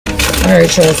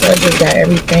Alright, y'all, so I just got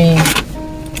everything.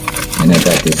 And I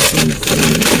got this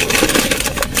seafood.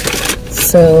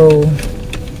 So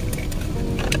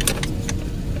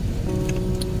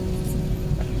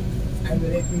I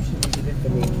really appreciate what you did for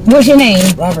me. what's your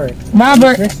name? Robert.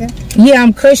 Robert. Christian? Yeah,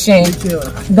 I'm Christian. Me too.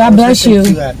 God bless you.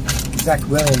 Zach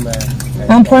William, man.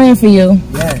 I'm praying for you.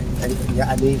 Yeah,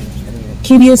 I need it.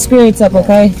 Keep your spirits up,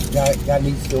 okay? God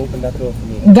needs to open that door for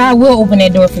me. God will open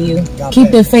that door for you. God Keep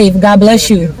the bless. faith. God bless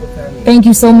you. Thank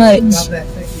you so much. God bless.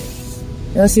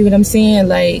 Thank you. Y'all see what I'm saying?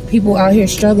 Like, people out here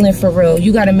struggling for real.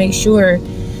 You got to make sure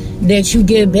that you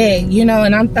give back, you know,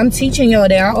 and I'm teaching y'all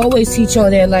that. I always teach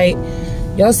y'all that. Like,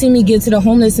 y'all see me get to the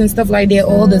homeless and stuff like that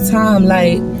all the time.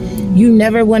 Like, you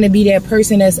never want to be that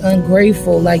person that's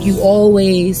ungrateful. Like, you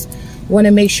always want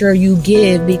to make sure you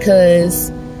give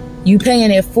because you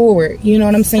paying it forward. You know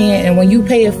what I'm saying? And when you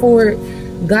pay it forward,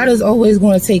 God is always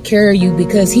going to take care of you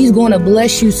because he's going to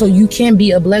bless you so you can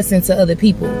be a blessing to other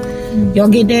people. Y'all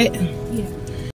get that?